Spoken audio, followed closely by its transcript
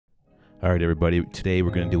Alright everybody, today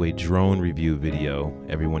we're going to do a drone review video.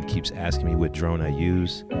 Everyone keeps asking me what drone I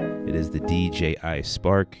use. It is the DJI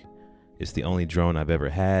Spark. It's the only drone I've ever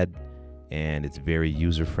had, and it's very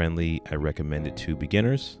user-friendly. I recommend it to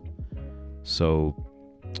beginners. So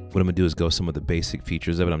what I'm going to do is go some of the basic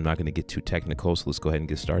features of it. I'm not going to get too technical, so let's go ahead and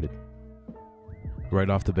get started.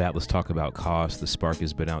 Right off the bat, let's talk about cost. The Spark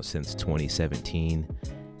has been out since 2017,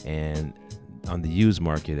 and on the used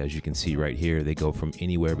market, as you can see right here, they go from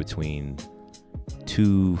anywhere between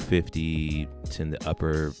 $250 to in the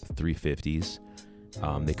upper 350s.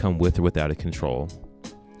 They come with or without a control.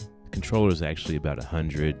 The controller is actually about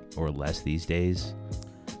 100 or less these days.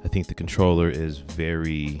 I think the controller is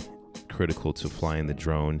very critical to flying the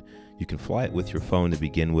drone. You can fly it with your phone to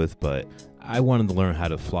begin with, but I wanted to learn how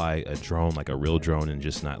to fly a drone like a real drone and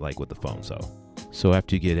just not like with the phone. So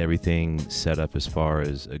after you get everything set up as far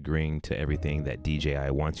as agreeing to everything that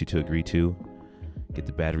DJI wants you to agree to, get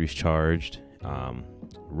the batteries charged.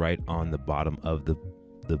 Right on the bottom of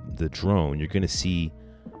the drone, you're going to see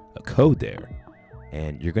a code there,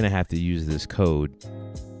 and you're going to have to use this code,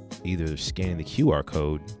 either scanning the QR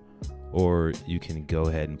code, or you can go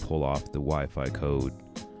ahead and pull off the Wi-Fi code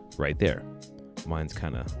right there. Mine's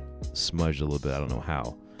kind of smudged a little bit, I don't know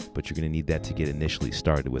how, but you're going to need that to get initially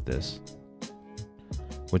started with this.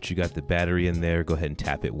 Once you got the battery in there, go ahead and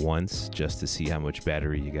tap it once just to see how much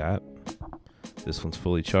battery you got. This one's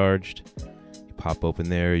fully charged. You pop open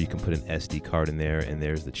there, you can put an SD card in there, and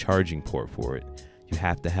there's the charging port for it. You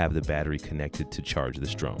have to have the battery connected to charge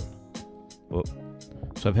this drone. Well,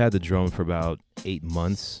 so I've had the drone for about 8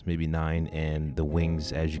 months, maybe 9, and the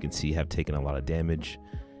wings, as you can see, have taken a lot of damage,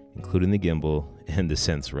 including the gimbal and the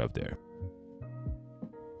sensor up there.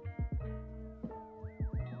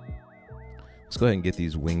 Let's go ahead and get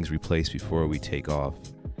these wings replaced before we take off.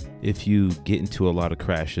 If you get into a lot of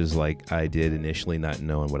crashes like I did initially, not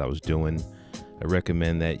knowing what I was doing, I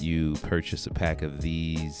recommend that you purchase a pack of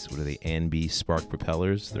these, what are they, Anby Spark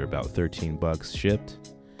propellers. They're about 13 bucks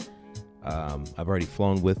shipped. I've already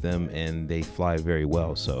flown with them and they fly very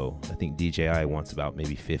well, so I think DJI wants about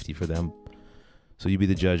maybe 50 for them. So you be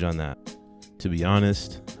the judge on that. To be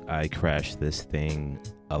honest, I crashed this thing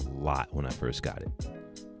a lot when I first got it.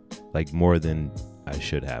 Like more than I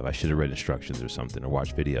should have. I should have read instructions or something or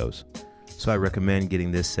watched videos. So I recommend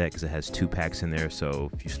getting this set because it has 2 packs in there. So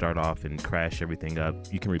if you start off and crash everything up,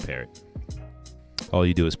 you can repair it. All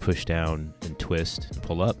you do is push down and twist and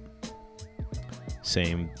pull up.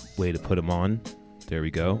 Same way to put them on. There we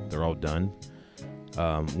go. They're all done.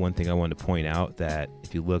 One thing I wanted to point out, that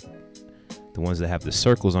if you look, the ones that have the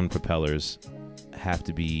circles on propellers have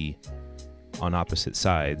to be on opposite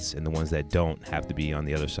sides, and the ones that don't have to be on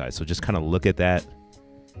the other side. So just kind of look at that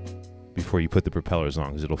before you put the propellers on,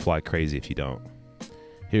 because it'll fly crazy if you don't.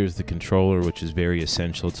 Here's the controller, which is very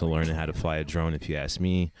essential to learning how to fly a drone, if you ask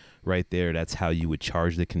me. Right there, that's how you would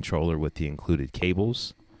charge the controller with the included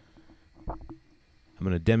cables. I'm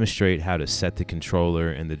going to demonstrate how to set the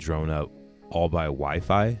controller and the drone up all by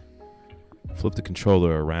Wi-Fi. Flip the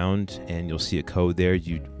controller around and you'll see a code there.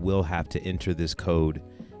 You will have to enter this code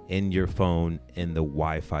in your phone in the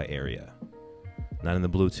Wi-Fi area, not in the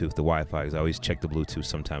Bluetooth, the Wi-Fi, because I always check the Bluetooth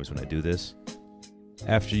sometimes when I do this.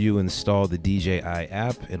 After you install the DJI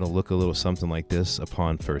app, it'll look a little something like this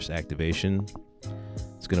upon first activation.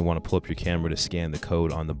 It's going to want to pull up your camera to scan the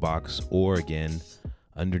code on the box or, again,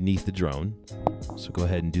 underneath the drone. So go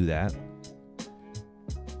ahead and do that.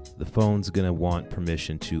 The phone's going to want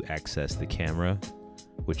permission to access the camera,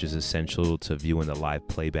 which is essential to viewing the live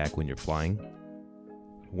playback when you're flying.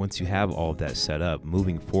 Once you have all of that set up,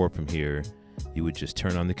 moving forward from here, you would just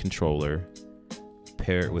turn on the controller,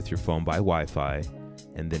 pair it with your phone by Wi-Fi,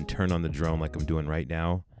 and then turn on the drone like I'm doing right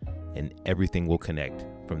now, and everything will connect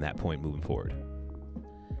from that point moving forward.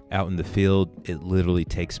 Out in the field, it literally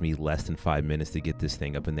takes me less than 5 minutes to get this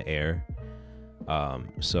thing up in the air.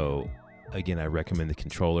 So again, I recommend the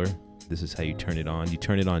controller. This is how you turn it on. You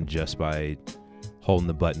turn it on just by holding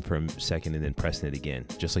the button for a second and then pressing it again,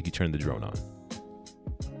 just like you turn the drone on.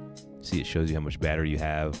 See, it shows you how much battery you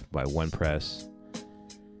have by one press.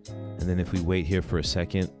 And then if we wait here for a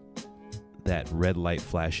second, that red light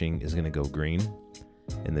flashing is going to go green,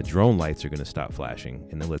 and the drone lights are going to stop flashing,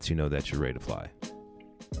 and it lets you know that you're ready to fly.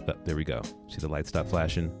 Oh, there we go. See the lights stop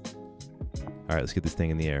flashing? All right, let's get this thing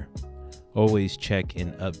in the air. Always check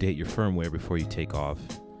and update your firmware before you take off,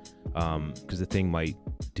 because the thing might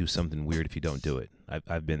do something weird if you don't do it.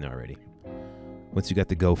 I've been there already. Once you got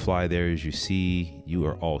the go fly there, as you see, you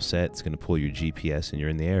are all set. It's going to pull your GPS and you're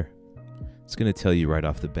in the air. It's going to tell you right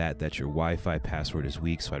off the bat that your Wi-Fi password is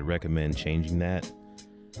weak, so I'd recommend changing that.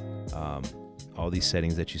 All these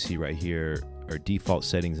settings that you see right here are default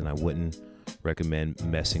settings, and I wouldn't recommend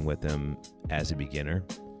messing with them as a beginner.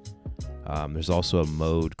 There's also a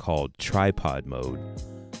mode called tripod mode,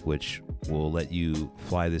 which will let you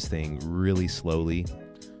fly this thing really slowly.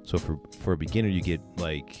 So for a beginner, you get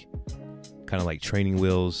like kind of like training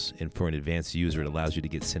wheels, and for an advanced user, it allows you to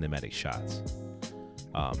get cinematic shots.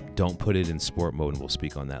 Don't put it in sport mode, and we'll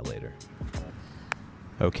speak on that later.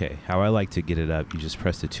 Okay, how I like to get it up, you just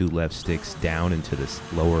press the 2 left sticks down into the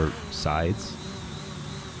lower sides,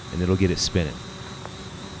 and it'll get it spinning.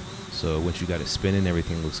 So once you got it spinning,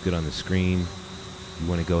 everything looks good on the screen. You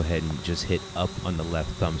want to go ahead and just hit up on the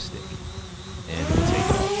left thumbstick, and it'll take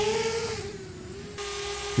off.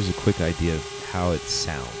 Here's a quick idea of how it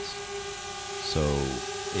sounds. So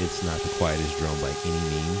it's not the quietest drone by any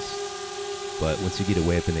means, but once you get it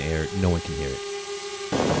way up in the air, no one can hear it.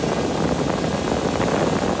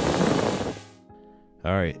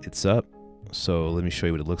 All right, it's up. So let me show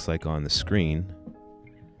you what it looks like on the screen.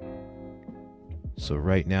 So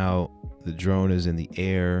right now the drone is in the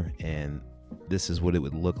air, and this is what it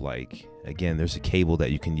would look like. Again, there's a cable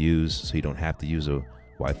that you can use, so you don't have to use a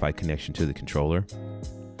Wi-Fi connection to the controller.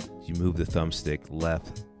 You move the thumbstick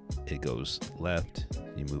left, it goes left.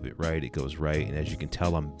 You move it right, it goes right. And as you can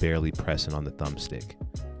tell, I'm barely pressing on the thumbstick.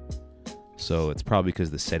 So it's probably because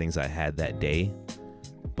the settings I had that day,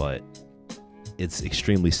 but it's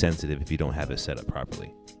extremely sensitive if you don't have it set up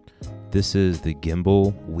properly. This is the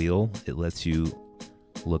gimbal wheel. It lets you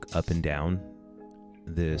look up and down.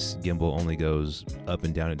 This gimbal only goes up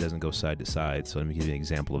and down. It doesn't go side to side. So let me give you an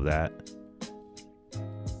example of that.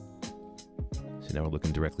 So now we're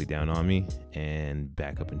looking directly down on me and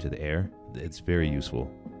back up into the air. It's very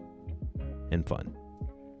useful and fun.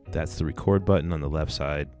 That's the record button on the left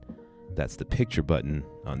side. That's the picture button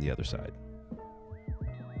on the other side.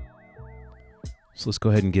 So let's go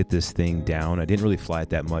ahead and get this thing down. I didn't really fly it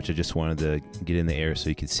that much. I just wanted to get in the air so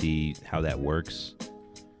you could see how that works.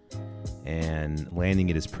 And landing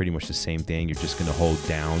it is pretty much the same thing. You're just going to hold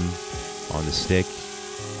down on the stick.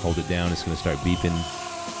 Hold it down. It's going to start beeping.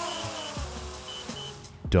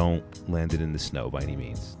 Don't land it in the snow by any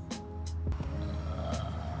means.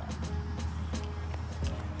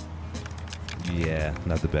 Yeah,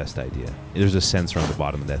 not the best idea. There's a sensor on the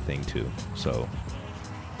bottom of that thing too. So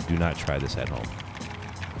do not try this at home.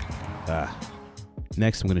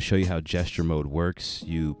 Next, I'm going to show you how gesture mode works.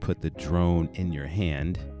 You put the drone in your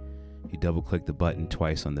hand. You double click the button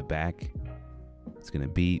twice on the back. It's going to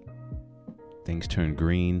beep. Things turn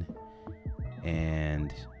green.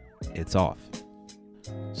 And it's off.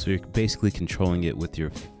 So you're basically controlling it with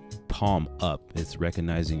your palm up. It's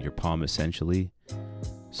recognizing your palm essentially.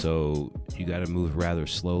 So you got to move rather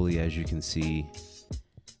slowly, as you can see.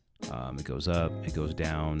 It goes up, it goes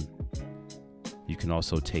down. You can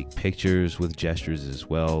also take pictures with gestures as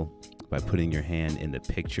well by putting your hand in the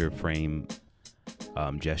picture frame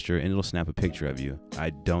gesture, and it'll snap a picture of you. I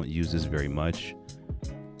don't use this very much,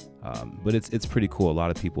 but it's pretty cool. A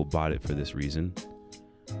lot of people bought it for this reason,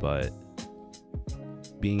 but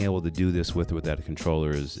being able to do this with or without a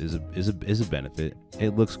controller is a benefit.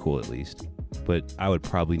 It looks cool at least, but I would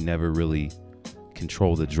probably never really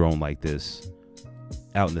control the drone like this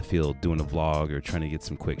out in the field doing a vlog or trying to get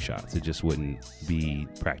some quick shots. It just wouldn't be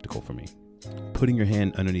practical for me. Putting your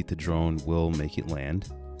hand underneath the drone will make it land.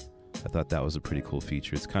 I thought that was a pretty cool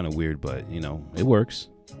feature. It's kind of weird, but you know, it works.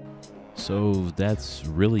 So that's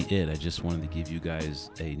really it. I just wanted to give you guys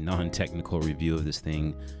a non-technical review of this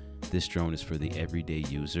thing. This drone is for the everyday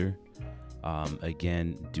user.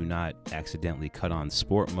 Again, do not accidentally cut on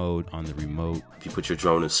sport mode on the remote. If you put your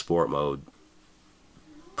drone in sport mode,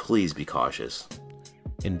 please be cautious.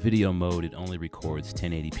 In video mode, it only records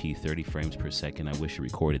 1080p 30 frames per second. I wish it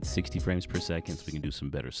recorded 60 frames per second so we can do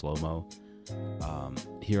some better slow-mo.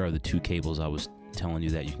 Here are the 2 cables I was telling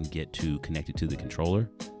you that you can get to connect it to the controller.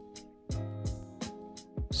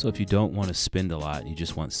 So if you don't want to spend a lot, you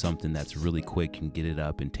just want something that's really quick and get it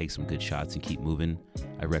up and take some good shots and keep moving,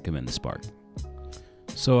 I recommend the Spark.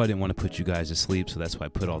 So I didn't want to put you guys to sleep, so that's why I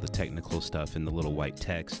put all the technical stuff in the little white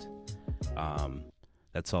text.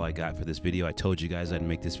 That's all I got for this video. I told you guys I'd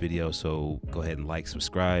make this video, so go ahead and like,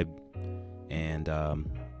 subscribe, and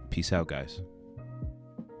peace out, guys.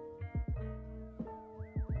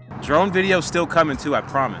 Drone video still coming too, I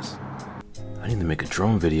promise. I need to make a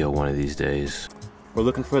drone video one of these days. We're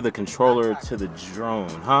looking for the controller to the drone,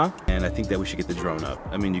 huh? And I think that we should get the drone up.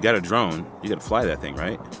 I mean, you got a drone, you gotta fly that thing,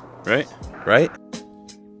 right? Right?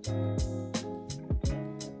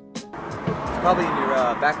 Probably in your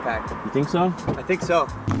backpack. You think so? I think so.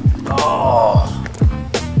 Oh!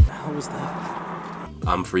 How was that?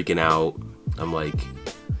 I'm freaking out. I'm like...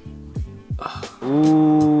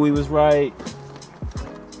 Ooh, he was right.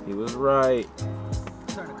 He was right.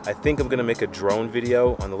 I think I'm gonna make a drone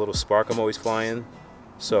video on the little Spark I'm always flying.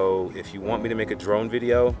 So if you want me to make a drone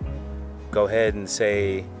video, go ahead and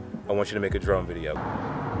say, I want you to make a drone video.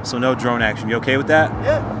 So no drone action, you okay with that?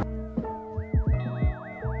 Yeah.